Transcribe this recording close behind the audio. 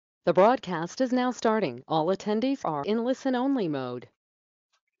The broadcast is now starting. All attendees are in listen-only mode.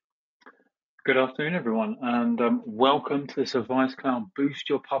 Good afternoon, everyone, and welcome to this Advice Cloud Boost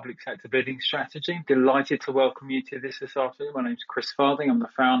Your Public Sector Bidding Strategy. Delighted to welcome you to this afternoon. My name is Chris Farthing. I'm the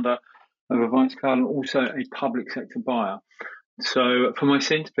founder of Advice Cloud and also a public sector buyer. So for my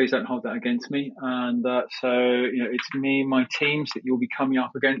sins, please don't hold that against me. And it's me and my teams that you'll be coming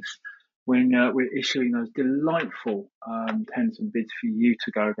up against when we're issuing those delightful tenders and bids for you to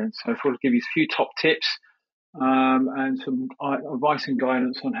go against. So I thought I'd give you a few top tips and some advice and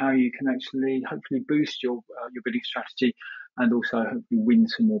guidance on how you can actually hopefully boost your bidding strategy and also hopefully win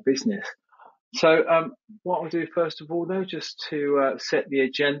some more business. So what I'll do first of all, though, just to set the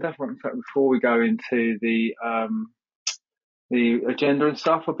agenda. In fact, before we go into the agenda and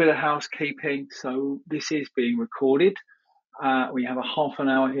stuff, a bit of housekeeping. So this is being recorded. We have a half an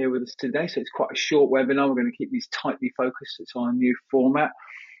hour here with us today, so it's quite a short webinar. We're going to keep these tightly focused. It's our new format.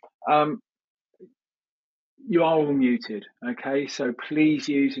 You are all muted, okay? So please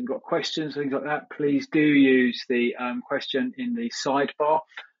use, if you've got questions, things like that, please do use the question in the sidebar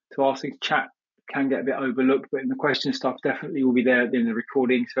to ask. The chat can get a bit overlooked, but in the question stuff definitely will be there in the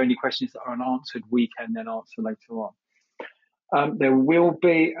recording. So any questions that are unanswered, we can then answer later on. There will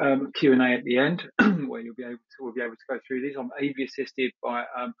be a Q&A at the end where we'll be able to go through these. I'm ably assisted by,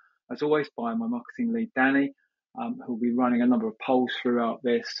 as always, by my marketing lead, Danny. Who'll be running a number of polls throughout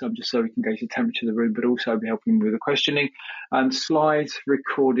this, just so we can gauge the temperature of the room, but also be helping with the questioning and slides,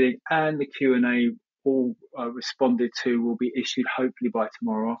 recording, and the Q&A all responded to will be issued hopefully by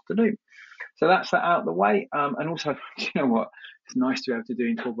tomorrow afternoon. So that's that out of the way. And also, you know what? It's nice to be able to do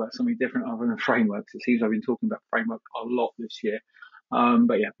and talk about something different other than frameworks. It seems I've been talking about framework a lot this year.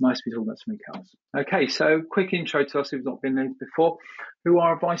 But yeah, nice to be talking about something else. Okay, so quick intro to us who've not been there before. Who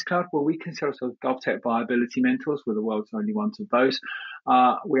are Advice Cloud? Well, we consider ourselves GovTech viability mentors. We're the world's only ones of those.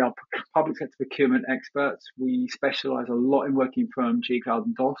 We are public sector procurement experts. We specialise a lot in working from G Cloud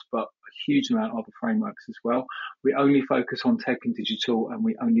and DOS, but a huge amount of other frameworks as well. We only focus on tech and digital, and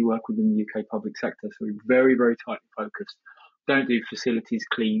we only work within the UK public sector. So we're very, very tightly focused. Don't do facilities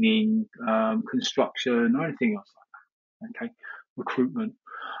cleaning, construction, or anything else like that. Okay. Recruitment.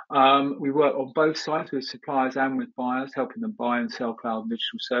 We work on both sides with suppliers and with buyers, helping them buy and sell cloud and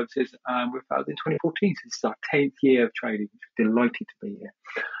digital services. We're founded in 2014, so this is our 10th year of trading. We're delighted to be here.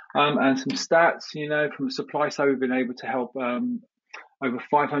 And some stats, from the supply side, we've been able to help over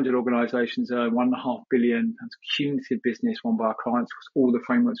 500 organisations earn $1.5 billion cumulative business won by our clients across all the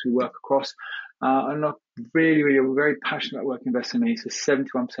frameworks we work across. And we're very passionate about working with SMEs. So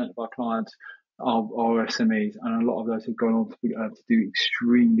 71% of our clients are SMEs, and a lot of those have gone on to do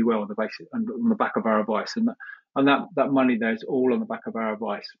extremely well on the back of our advice, and that money there is all on the back of our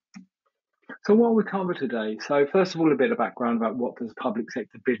advice. So what will we cover today? So first of all, a bit of background about what does public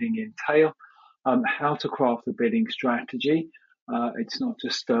sector bidding entail, how to craft a bidding strategy. It's not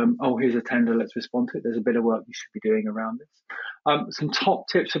just, here's a tender, let's respond to it. There's a bit of work you should be doing around this. Some top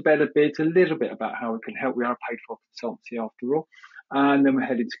tips for better bids, a little bit about how we can help. We are a paid for consultancy after all. And then we're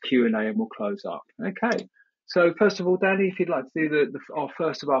headed to Q&A and we'll close up. Okay. So first of all, Danny, if you'd like to do our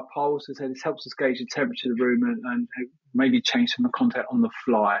first of our polls, as I said, this helps us gauge the temperature of the room and maybe change some of the content on the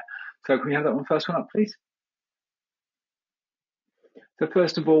fly. So can we have that first one up, please? So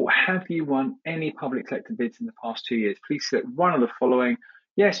first of all, have you won any public sector bids in the past 2 years? Please select one of the following.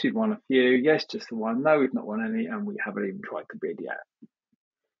 Yes, we've won a few. Yes, just the one. No, we've not won any, and we haven't even tried to bid yet.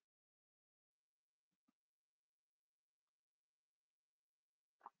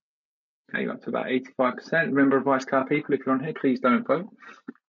 Okay, you're up to about 85%. Remember, Advice Cloud people, if you're on here, please don't vote.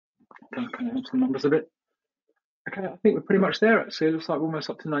 Can I have some numbers a bit? Okay, I think we're pretty much there, actually. It looks like we're almost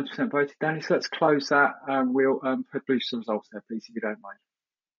up to 90% voted, Danny. So let's close that. We'll publish some results there, please, if you don't mind.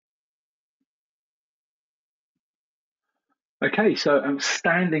 Okay, so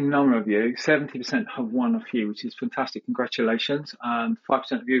standing number of you, 70% have won a few, which is fantastic. Congratulations. And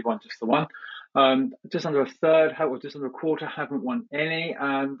 5% of you have won just the one. Just under a third, or just under a quarter, haven't won any.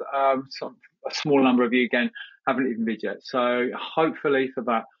 And a small number of you, again, haven't even bid yet. So hopefully for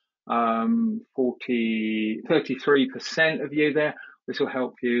that 33% of you there, this will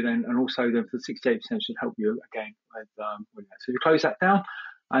help you then. And also then for the 68% should help you again with that. So you close that down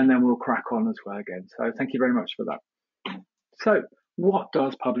and then we'll crack on as well again. So thank you very much for that. So what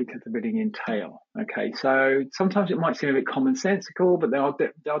does public sector bidding entail? Okay, so sometimes it might seem a bit commonsensical, but there are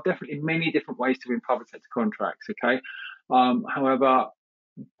definitely many different ways to win public sector contracts. Okay, however,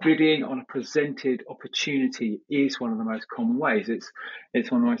 bidding on a presented opportunity is one of the most common ways. It's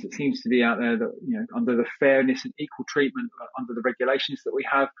one of the ways that seems to be out there that under the fairness and equal treatment under the regulations that we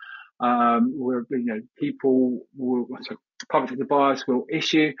have. Where public sector buyers will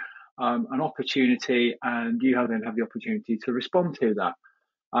issue an opportunity, and you then have the opportunity to respond to that.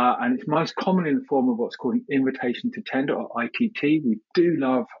 And it's most commonly in the form of what's called an invitation to tender, or ITT. We do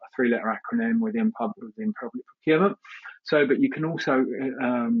love a three-letter acronym within public procurement. But you can also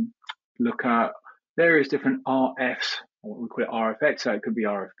look at various different RFs, or what we call it RFX. So it could be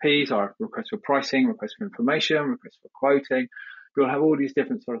RFPs, requests for pricing, requests for information, requests for quoting. You'll have all these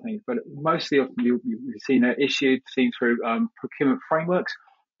different sort of things, but mostly often you've seen they're seen through procurement frameworks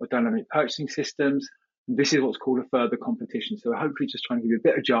or dynamic purchasing systems. This is what's called a further competition. So hopefully just trying to give you a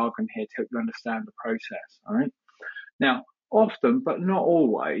bit of jargon here to help you understand the process. All right. Now, often, but not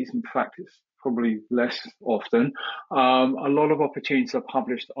always, in fact, it's probably less often, a lot of opportunities are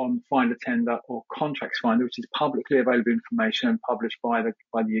published on Find a Tender or Contracts Finder, which is publicly available information published by the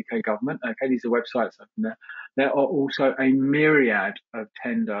UK government. Okay, these are websites open there. There are also a myriad of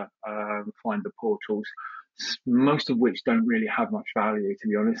tender finder portals, most of which don't really have much value, to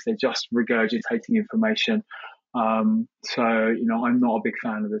be honest. They're just regurgitating information. I'm not a big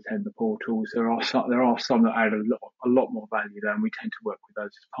fan of the tender portals. There are some that add a lot more value there, and we tend to work with those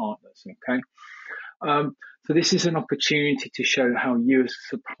as partners. Okay. So this is an opportunity to show how you as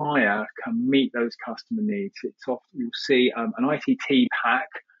a supplier can meet those customer needs. It's often you'll see an ITT pack.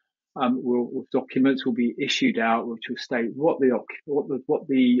 Documents will be issued out, which will state what the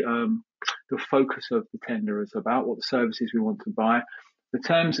focus of the tender is about, what the services we want to buy, the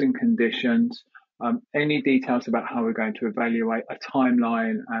terms and conditions, any details about how we're going to evaluate, a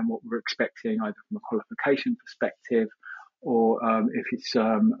timeline, and what we're expecting, either from a qualification perspective, or if it's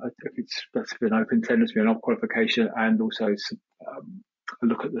an open tender to be an off qualification, and also a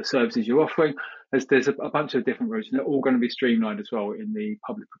look at the services you're offering. There's a bunch of different routes, and they're all going to be streamlined as well in the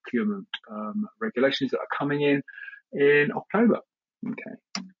public procurement regulations that are coming in October. Okay.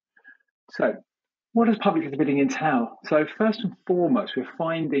 So what does public sector bidding entail? So first and foremost, we're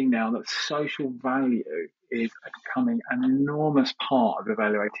finding now that social value is becoming an enormous part of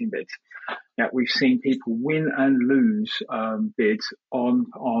evaluating bids. Yeah, we've seen people win and lose bids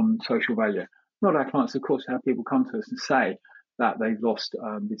on social value. Not our clients, of course, have people come to us and say that they've lost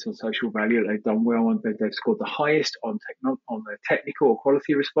bids on social value, they've done well, they've scored the highest on their technical or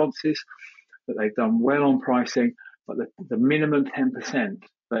quality responses, that they've done well on pricing, but the minimum 10%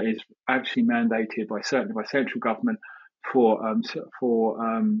 that is actually mandated certainly by central government for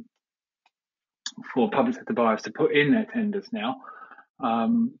public sector buyers to put in their tenders now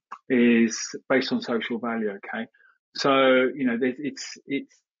is based on social value. Okay, so it's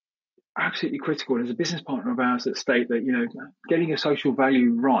absolutely critical. There's a business partner of ours that state that getting your social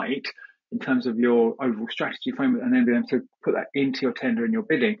value right in terms of your overall strategy framework, and then being able to put that into your tender and your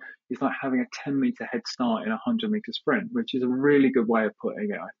bidding, is like having a 10-meter head start in a 100-meter sprint, which is a really good way of putting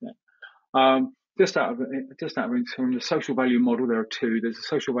it, I think. Just out of from the social value model, there are two. There's a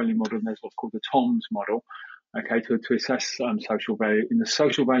social value model, and there's what's called the TOMS model. Okay, to assess social value. In the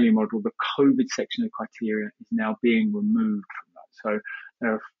social value model, the COVID section of criteria is now being removed from that. So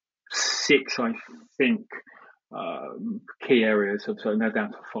there are 6, I think, key areas. So now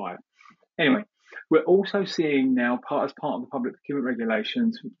down to 5. Anyway, we're also seeing now, as part of the public procurement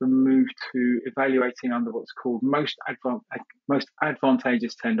regulations, the move to evaluating under what's called most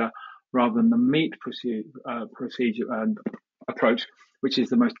advantageous tender, rather than the MEET procedure approach, which is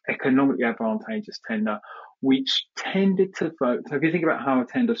the most economically advantageous tender, which tended to vote. So if you think about how a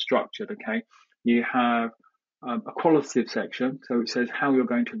tender is structured, okay, you have a qualitative section, so it says how you're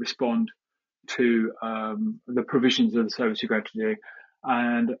going to respond to the provisions of the service you're going to do,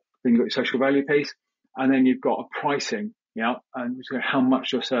 and then you've got your social value piece, and then you've got a pricing, and how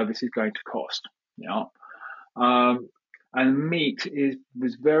much your service is going to cost, and MEET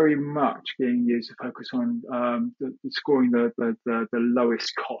was very much being used to focus on scoring the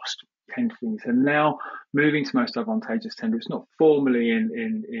lowest cost tendering. So now moving to most advantageous tender, it's not formally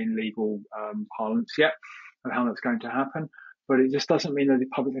in legal parlance yet of how that's going to happen, but it just doesn't mean that the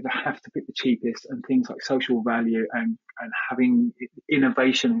public sector have to pick the cheapest, and things like social value and having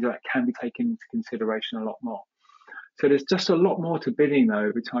innovation that can be taken into consideration a lot more. So there's just a lot more to bidding though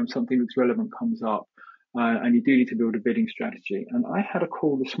every time something that's relevant comes up. And you do need to build a bidding strategy. And I had a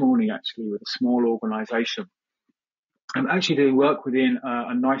call this morning actually with a small organisation. I'm actually doing work within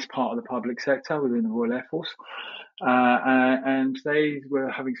a nice part of the public sector within the Royal Air Force. And they were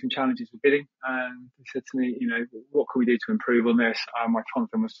having some challenges with bidding. And they said to me, what can we do to improve on this? My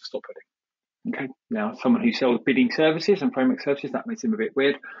content was to stop bidding. Okay. Now, someone who sells bidding services and framework services, that may seem a bit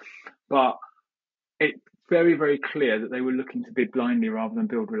weird. But it's very, very clear that they were looking to bid blindly rather than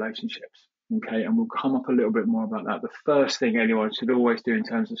build relationships. Okay, and we'll come up a little bit more about that. The first thing anyone should always do in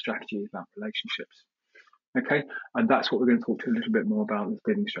terms of strategy is about relationships. Okay, and that's what we're going to talk to a little bit more about with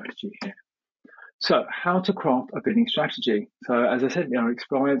bidding strategy here. So, how to craft a bidding strategy. So, as I said, in our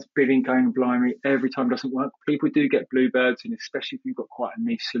experience, bidding going blindly every time doesn't work. People do get bluebirds, and especially if you've got quite a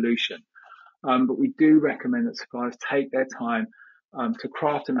niche solution. But we do recommend that suppliers take their time to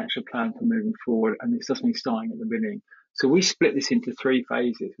craft an action plan for moving forward, and this doesn't mean starting at the beginning. So we split this into 3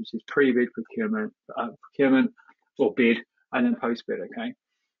 phases, which is pre-bid, procurement or bid, and then post-bid. Okay,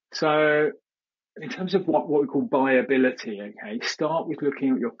 so in terms of what we call buyability, okay, start with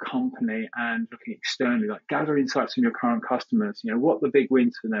looking at your company and looking externally, like gather insights from your current customers. You know, what are the big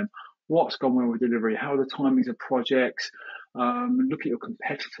wins for them? What's gone well with delivery? How are the timings of projects? Look at your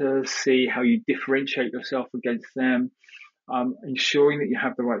competitors, see how you differentiate yourself against them. Ensuring that you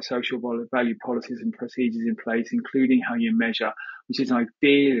have the right social value policies and procedures in place, including how you measure, which is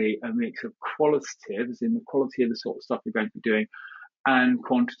ideally a mix of qualitative, as in the quality of the sort of stuff you're going to be doing, and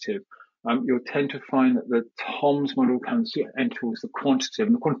quantitative. You'll tend to find that the TOMS model comes in towards the quantitative,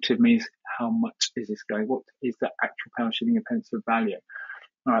 and the quantitative means how much is this going? What is the actual pound, shilling, and pence of value?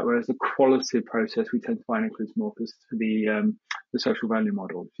 All right, whereas the qualitative process we tend to find includes more for the social value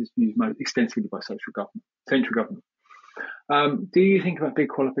model, which is used most extensively by central government. Do you think about bid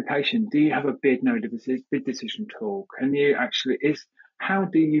qualification? Do you have a bid decision tool? Can you actually how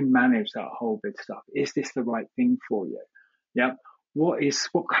do you manage that whole bid stuff? Is this the right thing for you? Yeah.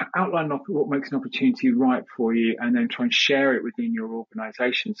 Outline what makes an opportunity right for you, and then try and share it within your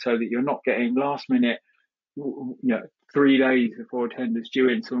organization so that you're not getting last minute, 3 days before a tender's due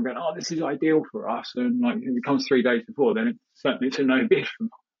in, someone going, oh, this is ideal for us. And like, if it comes 3 days before, then it's a no bid for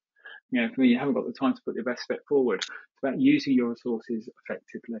me, you haven't got the time to put your best foot forward. It's about using your resources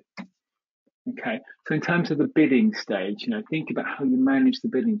effectively. Okay, so in terms of the bidding stage, think about how you manage the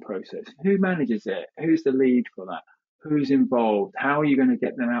bidding process. Who manages it? Who's the lead for that? Who's involved? How are you going to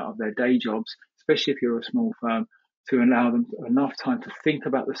get them out of their day jobs, especially if you're a small firm, to allow them enough time to think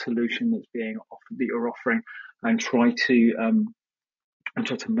about the solution that's being offered, that you're offering, and try to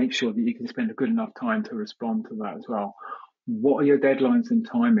make sure that you can spend a good enough time to respond to that as well. What are your deadlines and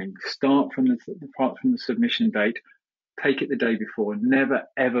timing? Start from the submission date. Take it the day before. Never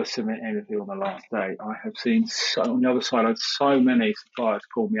ever submit anything on the last day. I have seen on the other side, I had so many suppliers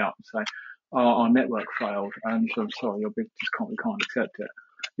call me up and say, "Oh, our network failed," and I'm sorry, your bid we can't accept it.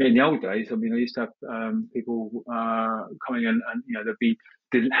 In the old days, I used to have people coming in, and they'd be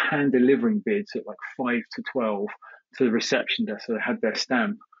hand delivering bids at like 5 to 12 to the reception desk, so they had their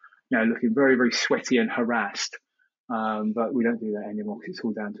stamp, looking very, very sweaty and harassed. But we don't do that anymore because it's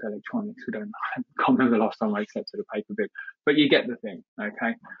all down to electronics. I can't remember the last time I accepted a paper bid, but you get the thing,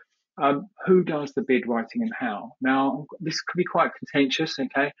 okay? Who does the bid writing and how? Now, this could be quite contentious,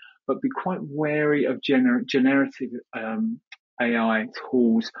 okay? But be quite wary of generative AI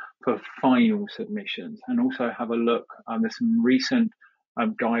tools for final submissions, and also have a look. There's some recent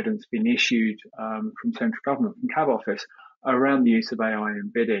guidance being issued from central government, from CAB office, around the use of AI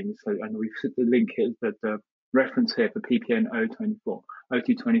in bidding. So, and we've put the link here, the reference here for PPN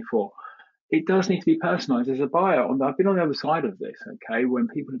 0224. It does need to be personalised as a buyer. I've been on the other side of this, okay, when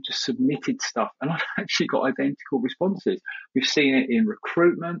people have just submitted stuff and I've actually got identical responses. We've seen it in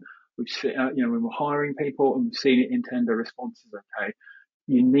recruitment, we've seen, when we're hiring people, and we've seen it in tender responses, okay.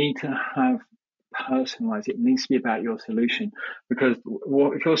 You need to have personalised. It needs to be about your solution, because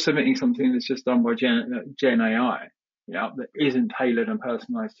if you're submitting something that's just done by Gen AI, that isn't tailored and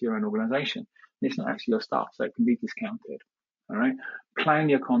personalised to your own organisation, it's not actually your stuff, so it can be discounted. All right. Plan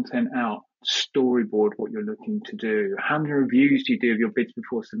your content out, storyboard what you're looking to do. How many reviews do you do of your bids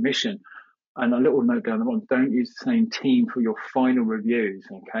before submission? And a little note down the bottom, don't use the same team for your final reviews,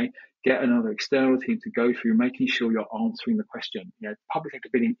 okay? Get another external team to go through, making sure you're answering the question. Public sector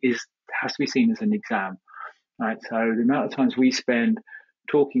bidding has to be seen as an exam, right? So the amount of times we spend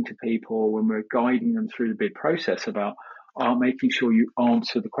talking to people when we're guiding them through the bid process about making sure you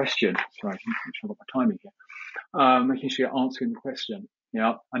answer the question. Sorry, I'm not sure about my timing here. Making sure you're answering the question.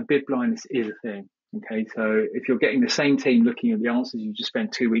 And bid blindness is a thing. Okay, so if you're getting the same team looking at the answers you just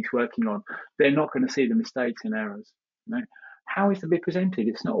spent 2 weeks working on, they're not going to see the mistakes and errors. How is the bid presented?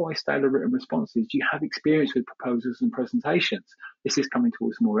 It's not always standard written responses. Do you have experience with proposals and presentations? This is coming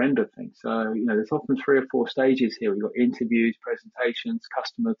towards the more end of things. So, there's often 3 or 4 stages here. We've got interviews, presentations,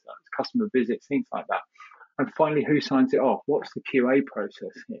 customer visits, things like that. And finally, who signs it off? What's the QA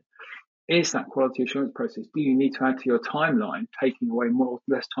process here? Is that quality assurance process? Do you need to add to your timeline, taking away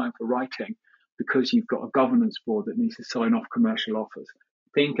less time for writing because you've got a governance board that needs to sign off commercial offers?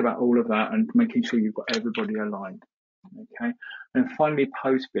 Think about all of that and making sure you've got everybody aligned. Okay. And finally,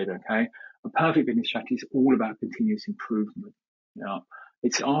 post bid. Okay. A perfect business strategy is all about continuous improvement. You know,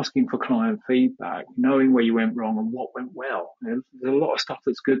 it's asking for client feedback, knowing where you went wrong and what went well. You know, there's a lot of stuff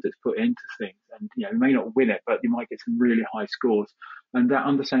that's good that's put into things, and you may not win it, but you might get some really high scores. And that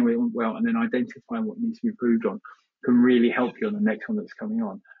understanding where it went well and then identifying what needs to be improved on can really help you on the next one that's coming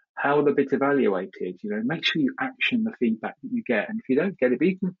on. How are the bids evaluated? Make sure you action the feedback that you get, and if you don't get it,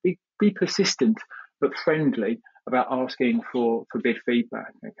 be persistent but friendly about asking for bid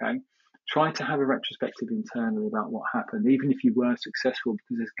feedback. Okay. Try to have a retrospective internally about what happened, even if you were successful,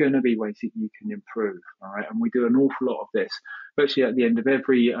 because there's going to be ways that you can improve. All right. And we do an awful lot of this. Virtually at the end of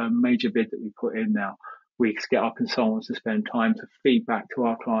every major bid that we put in now, we get our consultants to spend time to feedback to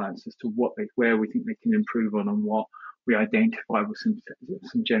our clients as to where we think they can improve on and what we identify with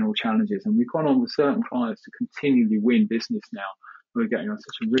some general challenges. And we've gone on with certain clients to continually win business now. We're getting on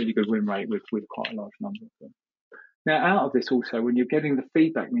such a really good win rate with quite a large number of them. Now, out of this also, when you're getting the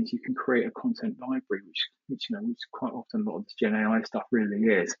feedback, means you can create a content library, which quite often a lot of this Gen AI stuff really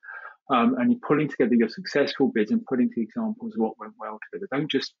is. And you're pulling together your successful bids and putting the examples of what went well together.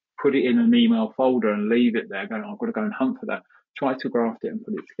 Don't just put it in an email folder and leave it there going, I've got to go and hunt for that. Try to graft it and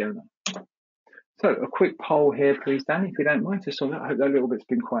put it together. So a quick poll here, please, Danny, if you don't mind, just on that. I hope that little bit's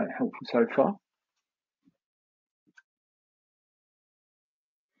been quite helpful so far.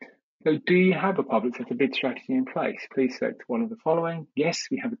 So do you have a public sector bid strategy in place? Please select one of the following. Yes,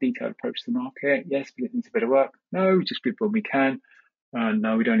 we have a detailed approach to the market. Yes, but it needs a bit of work. No, just bid when we can.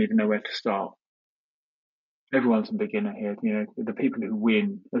 No, we don't even know where to start. Everyone's a beginner here. The people who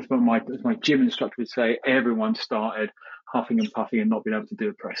win, as my gym instructor would say, everyone started huffing and puffing and not being able to do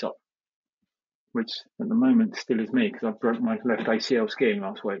a press up, which at the moment still is me because I broke my left ACL skiing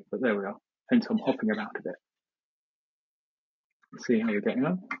last week. But there we are. Hence, I'm hopping about a bit. Let's see how you're getting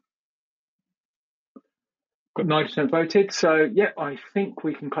on. Got 9% voted. So, yeah, I think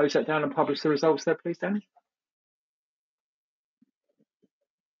we can close that down and publish the results there, please, Dan.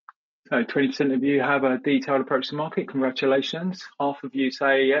 So 20% of you have a detailed approach to market. Congratulations. Half of you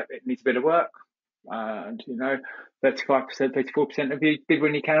say, yeah, it needs a bit of work. And, 35%, 34% of you bid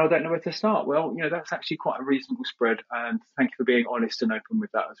when you can or don't know where to start. Well, that's actually quite a reasonable spread. And thank you for being honest and open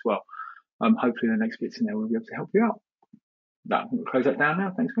with that as well. Hopefully the next bits in there will be able to help you out. We'll close that down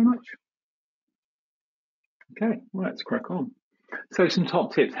now. Thanks very much. Okay, well, let's crack on. So some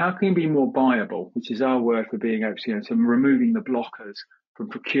top tips. How can you be more buyable, which is our word for being able to, some removing the blockers from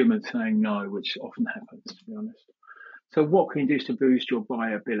procurement saying no, which often happens, to be honest. So what can you do to boost your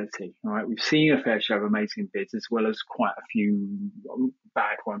buyability? All right, we've seen a fair share of amazing bids as well as quite a few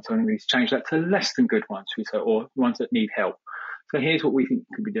bad ones. So I think we need to change that to less than good ones, or ones that need help. So here's what we think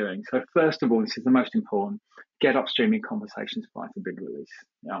you could be doing. So first of all, this is the most important, get upstream in conversations prior to bid release.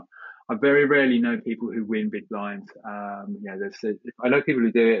 I very rarely know people who win bid blinds. I know people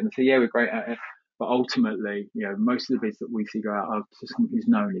who do it and they say, yeah, we're great at it. But ultimately, most of the bids that we see go out are to someone who's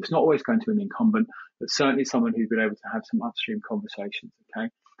known. It's not always going to an incumbent, but certainly someone who's been able to have some upstream conversations. Okay.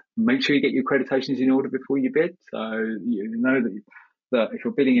 Make sure you get your accreditations in order before you bid. So you know that if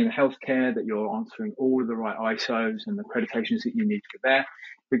you're bidding in healthcare, that you're answering all of the right ISOs and the accreditations that you need for there,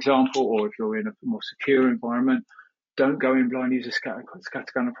 for example, or if you're in a more secure environment, don't go in blind, use a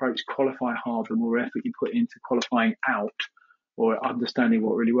scattergun approach, qualify hard. The more effort you put into qualifying out or understanding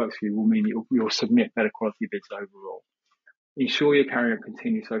what really works for you will mean you'll submit better quality bids overall. Ensure you're carrying out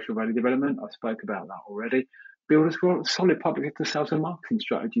continued social value development. I spoke about that already. Build a solid public sector sales and marketing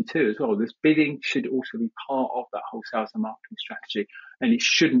strategy too as well. This bidding should also be part of that whole sales and marketing strategy, and it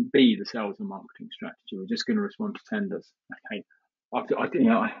shouldn't be the sales and marketing strategy. We're just going to respond to tenders. Okay.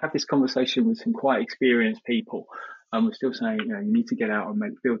 I have this conversation with some quite experienced people, and we're still saying, you need to get out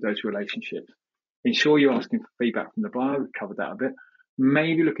and build those relationships. Ensure you're asking for feedback from the buyer. We've covered that a bit.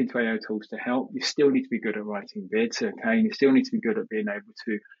 Maybe look into AI tools to help. You still need to be good at writing bids, okay? And you still need to be good at being able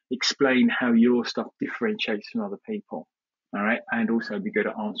to explain how your stuff differentiates from other people, all right? And also be good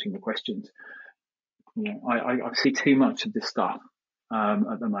at answering the questions. I see too much of this stuff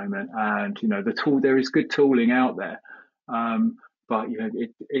at the moment, and there is good tooling out there, but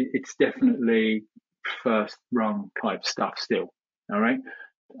it's definitely first rung type stuff still, all right?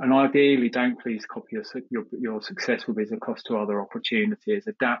 And ideally, don't please copy your successful bids across to other opportunities.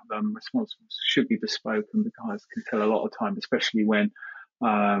 Adapt them. Responses should be bespoke, and the guys can tell a lot of time, especially when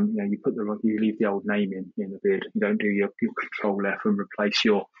you leave the old name in the bid. You don't do your control F and replace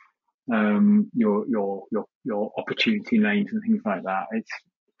your opportunity names and things like that.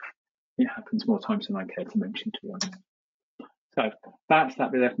 It happens more times than I care to mention, to be honest. So that's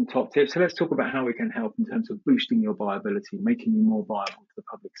that bit there from the top tip. So let's talk about how we can help in terms of boosting your viability, making you more viable to the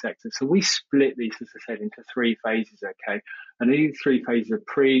public public sector. So we split these, as I said, into 3 phases, okay? And these 3 phases are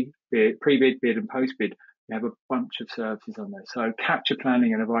pre-bid, bid, and post-bid. We have a bunch of services on there. So capture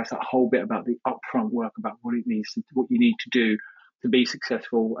planning and advice, that whole bit about the upfront work, about what it needs, what you need to do to be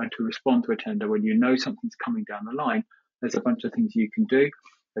successful and to respond to a tender when you know something's coming down the line. There's a bunch of things you can do.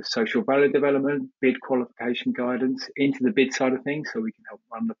 There's social value development, bid qualification guidance into the bid side of things, so we can help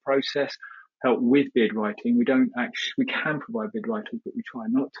run the process, help with bid writing. We can provide bid writers, but we try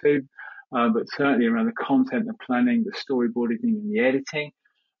not to. But certainly around the content, the planning, the storyboarding, and the editing.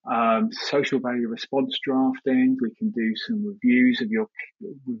 Social value response drafting. We can do some reviews of your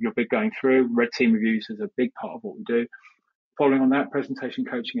bid going through. Red team reviews is a big part of what we do. Following on that, presentation,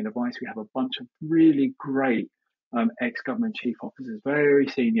 coaching, and advice. We have a bunch of really great ex-government chief officers, very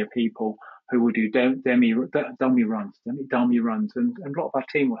senior people who will do dummy runs, and a lot of our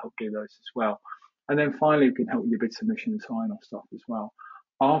team will help do those as well. And then finally, we can help with your bid submission and sign-off stuff as well.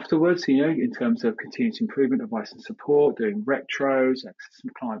 Afterwards, in terms of continuous improvement, advice and support, doing retros, access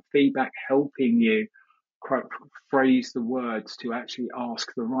and client feedback, helping you phrase the words to actually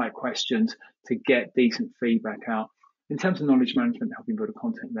ask the right questions to get decent feedback out. In terms of knowledge management, helping build a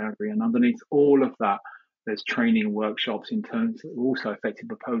content library, and underneath all of that, there's training and workshops in terms of also effective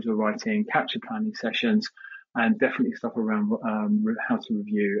proposal writing, capture planning sessions, and definitely stuff around how to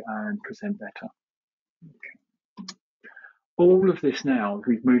review and present better. Okay. All of this now,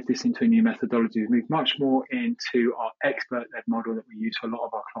 we've moved this into a new methodology. We've moved much more into our expert-led model that we use for a lot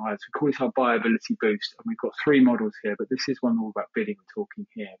of our clients. We call this our viability boost, and we've got 3 models here, but this is one all about bidding we're talking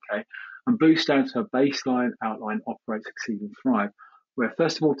here, okay? And boost stands for baseline, outline, operate, succeed, and thrive. Where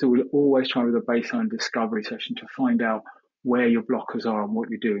first of all, we'll always try with a baseline discovery session to find out where your blockers are and what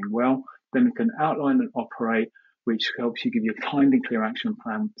you're doing well. Then we can outline and operate, which helps you give you a timed and clear action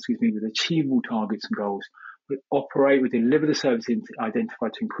plan, with achievable targets and goals. We operate, we deliver the services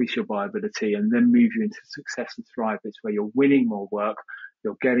identified to increase your viability, and then move you into success and thrive. It's where you're winning more work,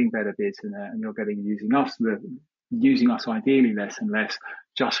 you're getting better bids in there, and you're using us ideally less and less,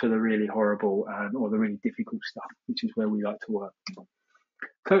 just for the really horrible or the really difficult stuff, which is where we like to work.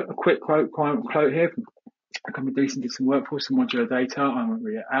 So a quick quote here from a company doing some workforce and modular data. I won't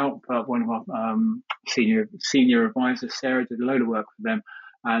read it out, but one of our senior advisors, Sarah, did a load of work for them,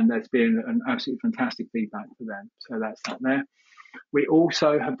 and there's been an absolutely fantastic feedback for them. So that's up there. We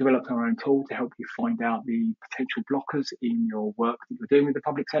also have developed our own tool to help you find out the potential blockers in your work that you're doing with the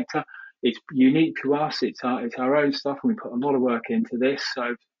public sector. It's unique to us. It's our own stuff, and we put a lot of work into this.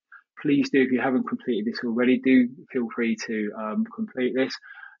 So please do, if you haven't completed this already, do feel free to complete this.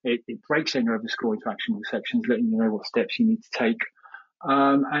 It breaks down your overscore into actionable sections, letting you know what steps you need to take.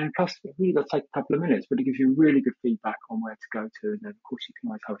 And plus, it really does take a couple of minutes, but it gives you really good feedback on where to go to. And then, of course, you can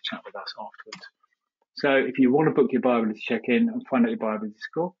always have a chat with us afterwards. So if you want to book your viability check-in and find out your viability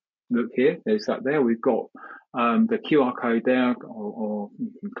score, look here. There's that there. We've got the QR code there, or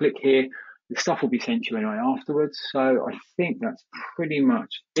you can click here. The stuff will be sent to you anyway afterwards. So I think that's pretty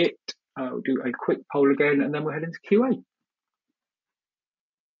much it. We'll do a quick poll again, and then we'll head into QA.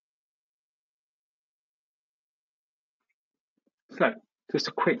 So just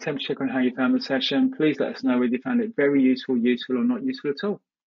a quick temperature check on how you found the session. Please let us know whether you found it very useful, or not useful at all.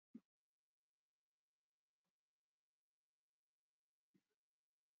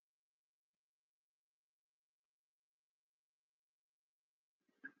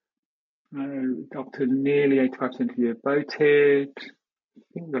 Up to nearly 85% of you have voted. I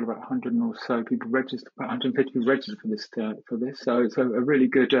think we've got about 100 or so people registered, about 150 people registered for this. So it's a really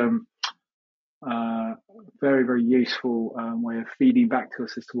good, very, very useful way of feeding back to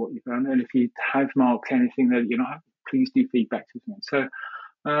us as to what you've done. And if you have marked anything that you're not happy, please do feedback to us. So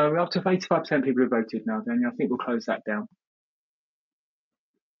we're up to 85% people have voted now, Daniel. I think we'll close that down.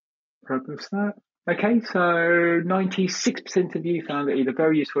 Progress that. Okay, so 96% of you found it either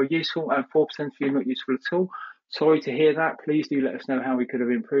very useful or useful, and 4% of you not useful at all. Sorry to hear that. Please do let us know how we could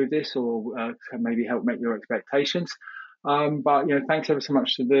have improved this, or maybe help make your expectations. But thanks ever so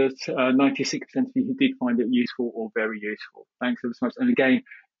much to the 96% of you who did find it useful or very useful. Thanks ever so much. And again,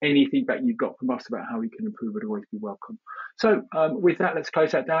 any feedback you've got from us about how we can improve would always be welcome. So with that, let's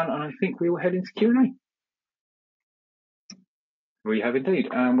close that down, and I think we will head into Q&A. We have indeed,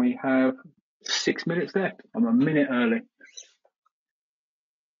 and we have 6 minutes left. I'm a minute early.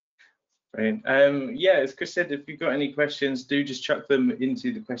 Brilliant. Yeah, as Chris said, if you've got any questions, do just chuck them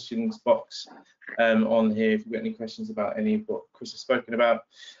into the questions box on here if you've got any questions about any of what Chris has spoken about.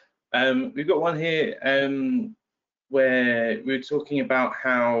 We've got one here where we were talking about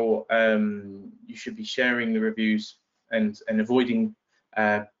how you should be sharing the reviews and avoiding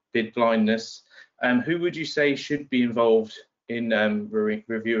bid blindness. Who would you say should be involved in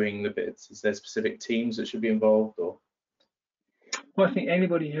reviewing the bids? Is there specific teams that should be involved, or? Well, I think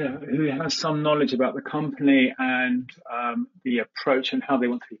anybody who has some knowledge about the company and the approach and how they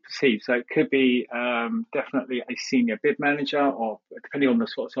want to be perceived. So it could be definitely a senior bid manager, or depending on the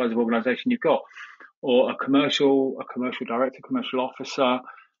sort of size of organisation you've got, or a commercial director, commercial officer,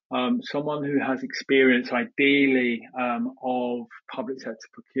 someone who has experience, ideally, of public sector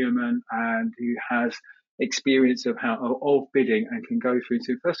procurement and who has experience of bidding and can go through.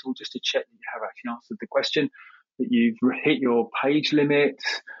 So first of all, just to check that you have actually answered the question, that you've hit your page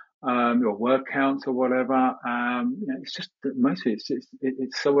limits, your word counts or whatever. It's just that mostly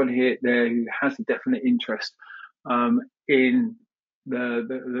it's someone here there who has a definite interest in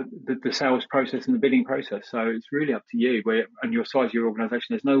the sales process and the bidding process. So it's really up to you and your size of your organisation.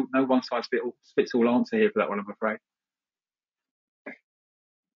 There's no one size fits all answer here for that one, I'm afraid.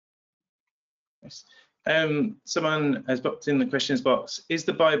 Yes. Someone has booked in the questions box. Is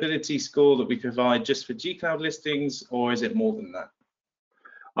the buyability score that we provide just for G-Cloud listings, or is it more than that?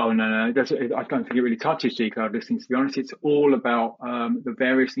 Oh, no. I don't think it really touches G-Cloud listings, to be honest. It's all about the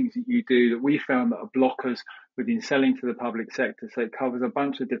various things that you do that we found that are blockers within selling to the public sector. So it covers a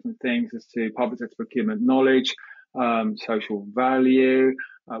bunch of different things as to public sector procurement knowledge, social value,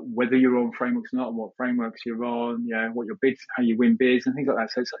 whether you're on frameworks or not, what frameworks you're on, what your bids, how you win bids, and things like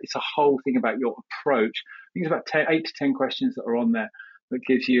that. So it's a whole thing about your approach. I think it's about 8 to 10 questions that are on there that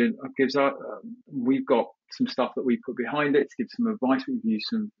we've got some stuff that we put behind it to give some advice. We've used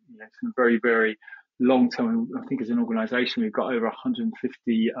some very, very long term. I think as an organisation, we've got over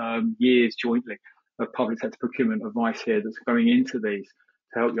 150 years jointly of public sector procurement advice here that's going into these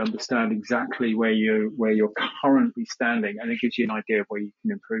to help you understand exactly where you're currently standing, and it gives you an idea of where you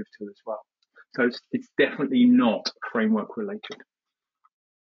can improve to as well. So it's definitely not framework related.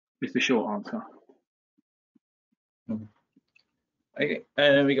 Is the short answer. Okay,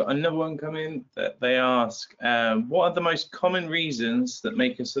 we got another one coming that they ask, what are the most common reasons that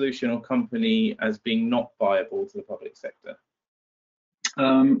make a solution or company as being not viable to the public sector?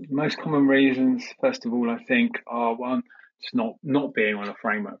 Most common reasons, first of all, I think, are one, just not being on a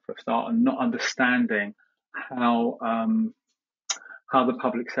framework for a start, and not understanding how the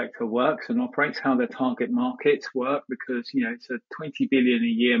public sector works and operates, how their target markets work, because it's a 20 billion a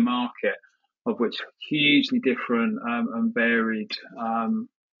year market, of which hugely different and varied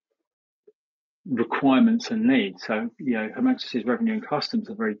requirements and needs. So, Her Majesty's Revenue and Customs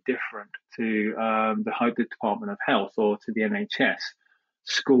are very different to the Department of Health or to the NHS.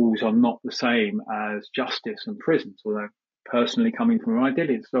 Schools are not the same as justice and prisons, although personally coming from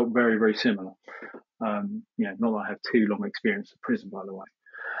ideally, it's felt very, very similar. Not that I have too long experience of prison, by the way.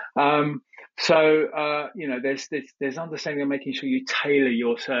 There's understanding and making sure you tailor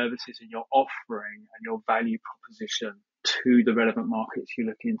your services and your offering and your value proposition to the relevant markets you're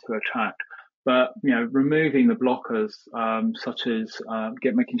looking to attract. But removing the blockers, such as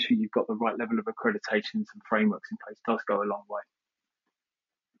making sure you've got the right level of accreditations and frameworks in place, does go a long way.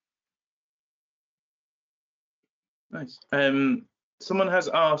 Nice. Someone has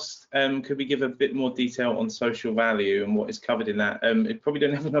asked, could we give a bit more detail on social value and what is covered in that? We probably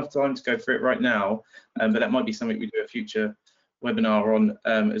don't have enough time to go through it right now, but that might be something we do a future webinar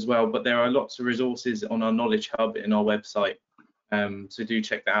on as well. But there are lots of resources on our Knowledge Hub in our website, so do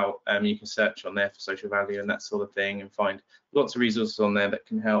check that out. You can search on there for social value and that sort of thing, and find lots of resources on there that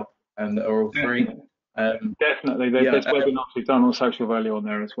can help and that are all free. Definitely, there's webinars we've done on social value on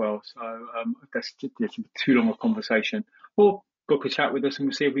there as well. So that's too long a conversation. Or book a chat with us and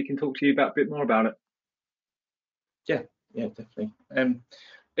we'll see if we can talk to you about a bit more about it. Yeah, definitely.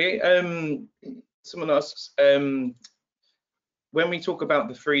 Someone asks, when we talk about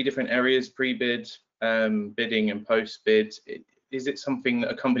the 3 different areas, pre-bid, bidding and post-bid, is it something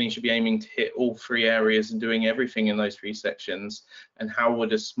that a company should be aiming to hit all 3 areas and doing everything in those 3 sections? And how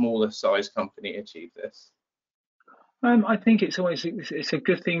would a smaller size company achieve this? I think it's a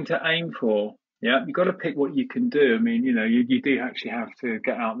good thing to aim for. Yeah, you've got to pick what you can do. I mean, you do actually have to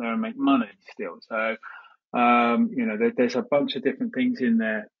get out there and make money still. So, there's a bunch of different things in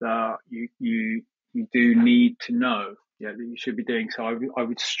there that you do need to know. That you should be doing. So I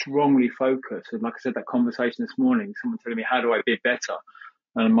would strongly focus. And like I said, that conversation this morning, someone telling me, how do I bid better?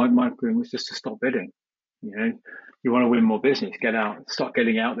 And my thing was just to stop bidding. You want to win more business, start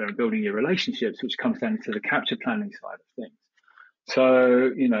getting out there and building your relationships, which comes down to the capture planning side of things. So,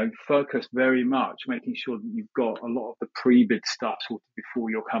 focus very much, making sure that you've got a lot of the pre-bid stuff sorted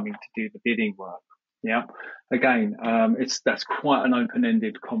before you're coming to do the bidding work. Yeah. Again, that's quite an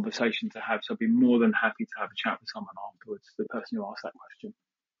open-ended conversation to have. So I'd be more than happy to have a chat with someone afterwards, the person who asked that question.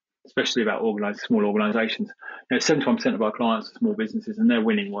 especially about small organisations. 71% of our clients are small businesses, and they're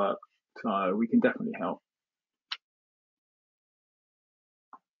winning work, so we can definitely help.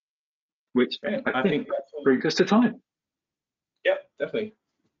 Which I think brings us to time. Yeah, definitely.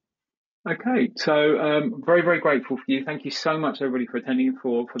 Okay, so very, very grateful for you. Thank you so much, everybody, for attending,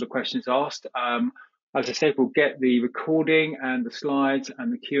 for the questions asked. As I said, we'll get the recording and the slides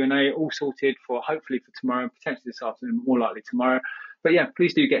and the Q&A all sorted for hopefully for tomorrow, potentially this afternoon, more likely tomorrow. But yeah,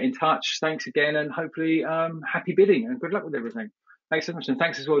 please do get in touch. Thanks again, and hopefully happy bidding and good luck with everything. Thanks so much, and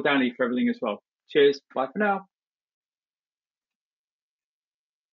thanks as well, Danny, for everything as well. Cheers. Bye for now.